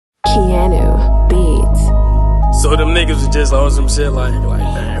Manu Beats. So them niggas was just on some shit like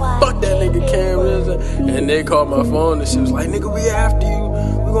man, fuck that nigga Cam. And they called my phone and she was like, nigga, we after you.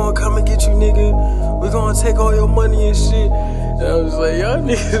 We gonna come and get you, nigga. We gonna take all your money and shit. And I was like, y'all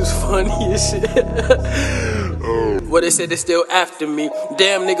niggas funny as shit. Well, they said they still after me.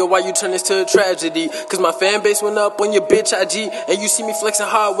 Damn, nigga, why you turn this to a tragedy? Cause my fan base went up on your bitch IG. And you see me flexing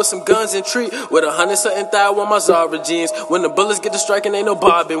hard with some guns and tree. With 100-something thigh on my Zara jeans. When the bullets get to striking, ain't no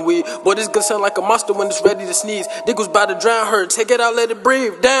bobbing weed. Boy, this gun sound like a monster when it's ready to sneeze. Dick was about to drown her. Take it out, let it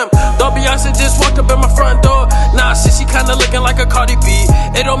breathe. Damn, thought Beyonce just walked up in my front door. Nah, shit, she kinda looking like a Cardi B.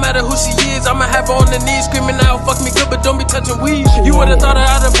 It don't matter who she is, I'ma have her on the knees screaming out, fuck me good, but don't be touching weed. You would've thought I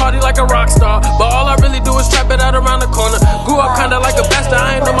had a party like a rock star, but all I really do is trap it out around the corner. Grew up kinda like a bastard,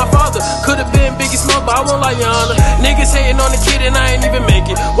 I ain't know my father. Could've been Biggie Smalls, but I won't lie, your honor. Niggas hating on the kid and I ain't even make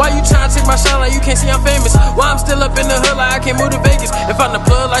it. Why you tryna take my shine like you can't see I'm famous? Why I'm still up in the hood like I can't move to Vegas? If I'm the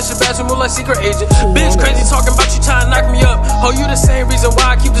plug like Sebastian, move like secret agent. Bitch crazy talking about you trying to knock me up. Oh, you the same reason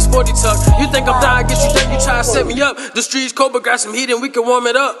why I keep the sporty tuck. You think I'm dying, get you done, you try to set me up. The streets Cobra got some heat and we can warm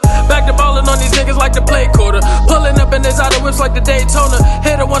it up. Back to ballin' on these niggas like the play quarter. Pulling up in his auto whips like the Daytona.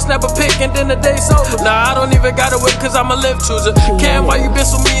 Hit her one, snap a pic and then the day's over. Nah, I don't even got a whip cause I'm a lift chooser. Cam, why you been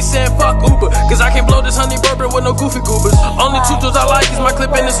so mean saying fuck Uber? Cause I can't blow this honey bourbon with no goofy goobers. Only two tools I like is my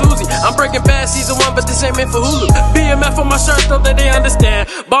clip and this Uzi. I'm breaking bad season 1 but this ain't meant for Hulu. BMF on my shirt so that they understand.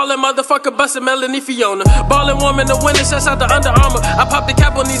 Ballin' motherfucker bustin' Melanie Fiona. Ballin' woman the winner, shouts out to Under Armour. I pop the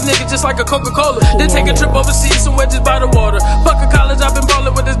cap on these niggas just like a Coca-Cola. Then take a trip overseas somewhere just by the water. Fuck a college, I've been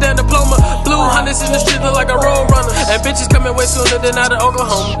ballin' with this damn diploma. Blue hundreds in the street look like a road runner. And bitches coming way sooner than out of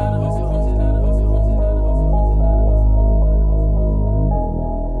Oklahoma.